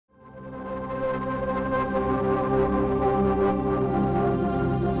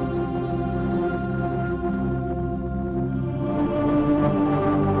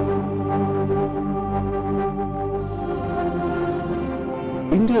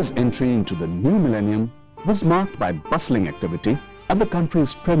India's entry into the new millennium was marked by bustling activity at the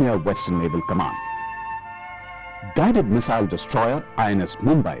country's premier Western Naval Command. Guided missile destroyer INS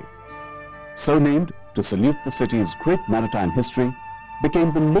Mumbai, so named to salute the city's great maritime history,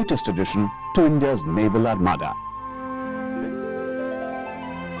 became the latest addition to India's naval armada.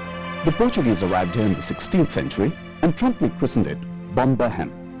 The Portuguese arrived here in the 16th century and promptly christened it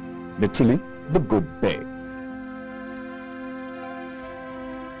Bombahem, literally the good bay.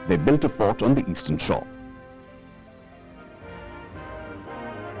 They built a fort on the eastern shore.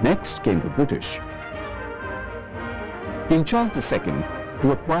 Next came the British. King Charles II,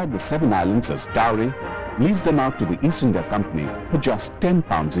 who acquired the 7 islands as dowry, leased them out to the East India Company for just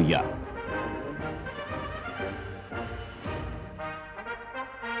 £10 a year.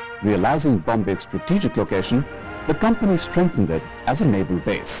 Realizing Bombay's strategic location, the company strengthened it as a naval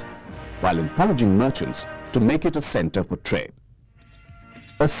base, while encouraging merchants to make it a center for trade.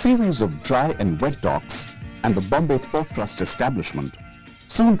 A series of dry and wet docks and the Bombay Port Trust establishment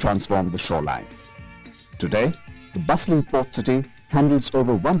soon transformed the shoreline. Today, the bustling port city handles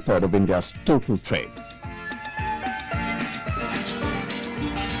over 1/3 of India's total trade.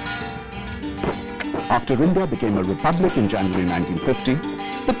 After India became a republic in January 1950,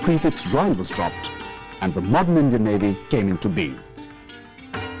 the prefix Royal was dropped and the modern Indian Navy came into being.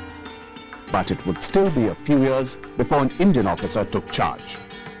 But it would still be a few years before an Indian officer took charge.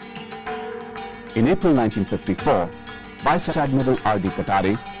 In April 1954, Vice Admiral R.D.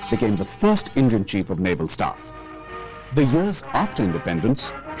 Katari became the first Indian Chief of Naval Staff. The years after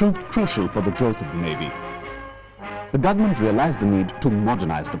independence proved crucial for the growth of the Navy. The government realized the need to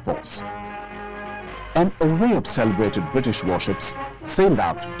modernize the force. An array of celebrated British warships sailed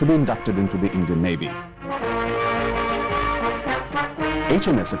out to be inducted into the Indian Navy.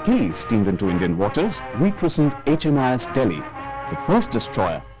 HMS Achilles steamed into Indian waters, rechristened HMIS Delhi, the first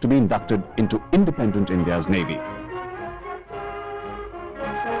destroyer to be inducted into independent India's Navy.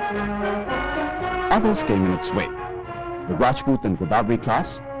 Others came in its wake. The Rajput and Godavari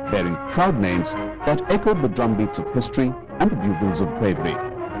class, bearing proud names that echoed the drumbeats of history and the bugles of bravery.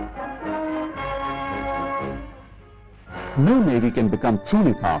 No navy can become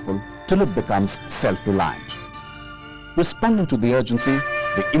truly powerful till it becomes self-reliant. Responding to the urgency,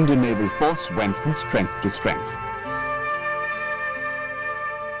 the Indian naval force went from strength to strength.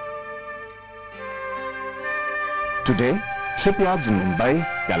 Today, shipyards in Mumbai,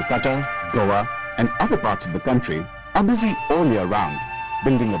 Calcutta, Goa, and other parts of the country are busy all year round,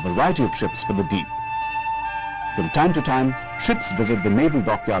 building a variety of ships for the deep. From time to time, ships visit the naval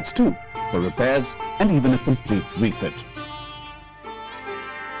dockyards too, for repairs and even a complete refit.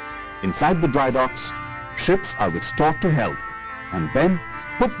 Inside the dry docks, ships are restored to health and then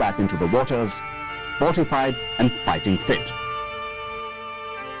put back into the waters, fortified and fighting fit.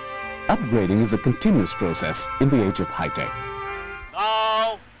 Upgrading is a continuous process in the age of high-tech.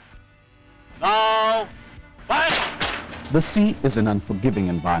 Now, fight! The sea is an unforgiving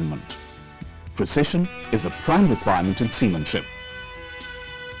environment. Precision is a prime requirement in seamanship.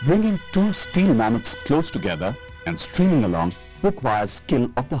 Bringing 2 steel mammoths close together and streaming along requires skill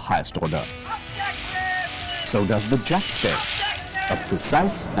of the highest order. So does the jackstay, a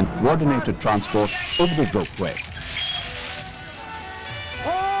precise and coordinated transport over the ropeway.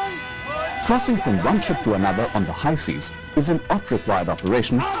 Crossing from one ship to another on the high seas is an oft-required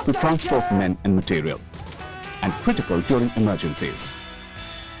operation to transport men and material, and critical during emergencies.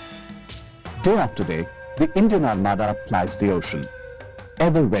 Day after day, the Indian Armada plies the ocean,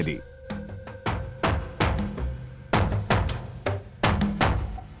 ever ready.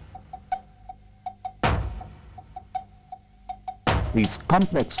 These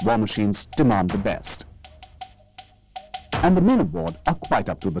complex war machines demand the best, and the men aboard are quite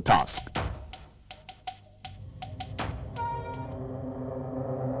up to the task.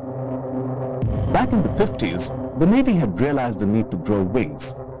 Back in the 50s, the Navy had realized the need to grow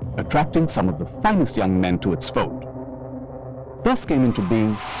wings, attracting some of the finest young men to its fold. Thus came into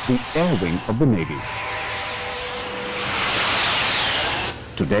being the Air Wing of the Navy.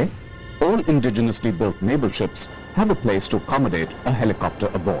 Today, all indigenously built naval ships have a place to accommodate a helicopter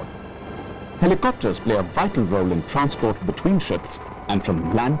aboard. Helicopters play a vital role in transport between ships and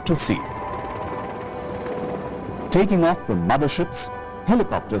from land to sea. Taking off from motherships,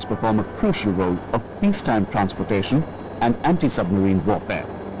 helicopters perform a crucial role of peacetime transportation and anti-submarine warfare.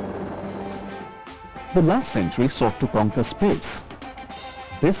 The last century sought to conquer space.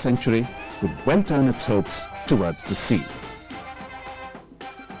 This century would well turn its hopes towards the sea.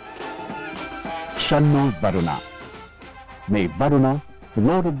 Shanno Varuna. May Varuna, the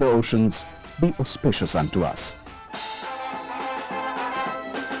Lord of the Oceans, be auspicious unto us.